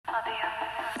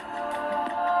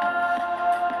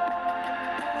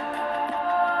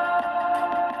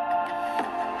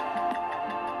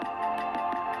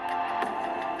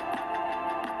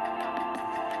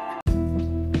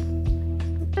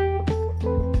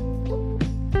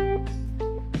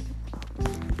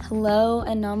Hello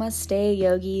and namaste,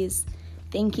 yogis.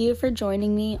 Thank you for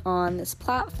joining me on this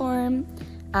platform.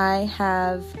 I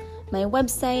have my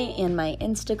website and my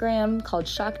Instagram called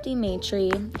Shakti Maitri,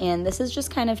 and this is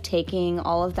just kind of taking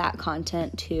all of that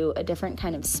content to a different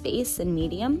kind of space and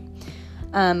medium.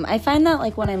 I find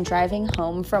that when I'm driving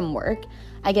home from work,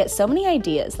 I get so many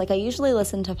ideas. I usually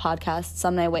listen to podcasts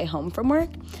on my way home from work,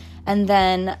 and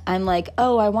then I'm like,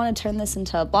 oh, I want to turn this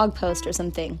into a blog post or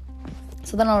something.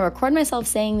 So then I'll record myself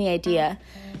saying the idea,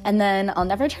 and then I'll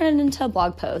never turn it into a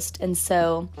blog post. And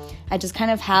so I just kind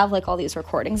of have all these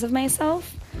recordings of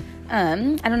myself. I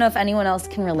don't know if anyone else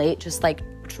can relate, just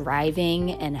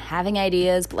driving and having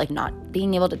ideas, but not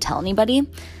being able to tell anybody.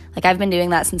 I've been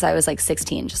doing that since I was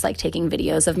 16, just taking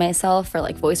videos of myself for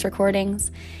voice recordings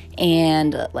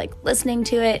and listening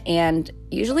to it. And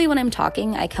usually when I'm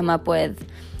talking, I come up with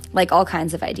all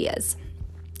kinds of ideas.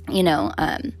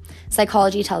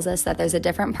 Psychology tells us that there's a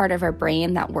different part of our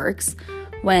brain that works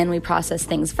when we process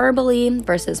things verbally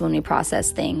versus when we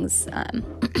process things,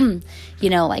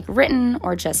 written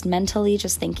or just mentally,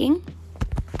 just thinking,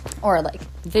 or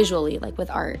visually,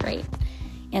 with art, right?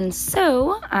 And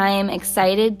so I'm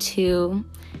excited to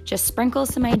just sprinkle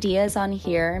some ideas on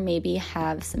here, maybe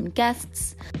have some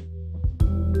guests.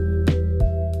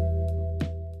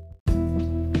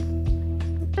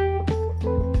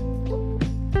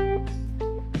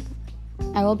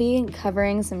 I will be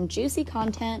covering some juicy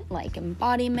content like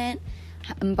embodiment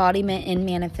in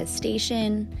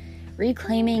manifestation,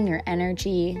 reclaiming your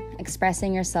energy,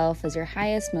 expressing yourself as your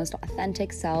highest, most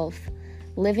authentic self,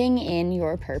 living in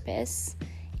your purpose,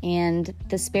 and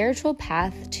the spiritual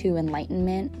path to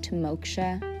enlightenment, to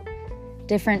moksha,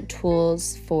 different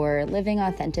tools for living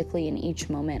authentically in each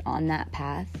moment on that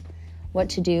path, what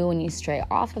to do when you stray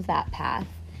off of that path,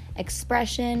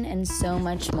 expression, and so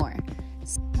much more.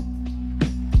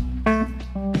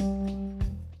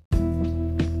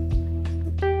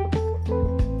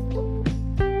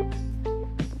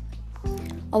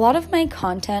 A lot of my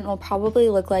content will probably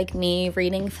look like me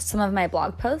reading some of my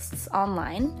blog posts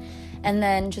online and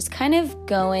then just kind of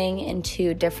going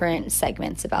into different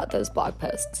segments about those blog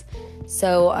posts.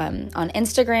 So on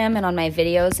Instagram and on my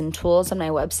videos and tools on my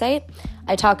website,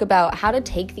 I talk about how to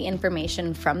take the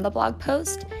information from the blog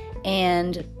post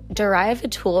and derive a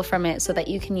tool from it so that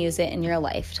you can use it in your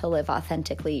life to live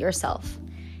authentically yourself.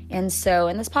 And so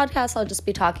in this podcast, I'll just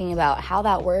be talking about how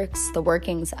that works, the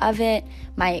workings of it,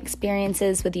 my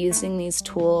experiences with using these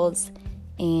tools,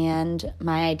 and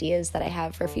my ideas that I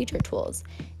have for future tools.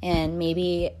 And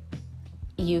maybe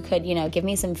you could, give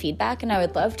me some feedback, and I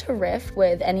would love to riff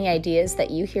with any ideas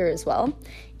that you hear as well,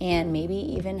 and maybe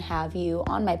even have you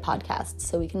on my podcast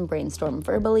so we can brainstorm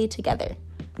verbally together.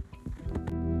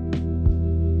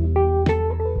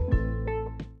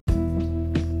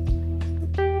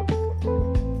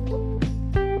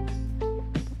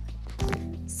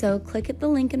 So click at the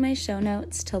link in my show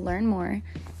notes to learn more,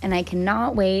 and I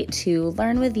cannot wait to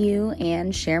learn with you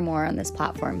and share more on this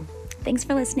platform. Thanks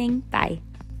for listening. Bye.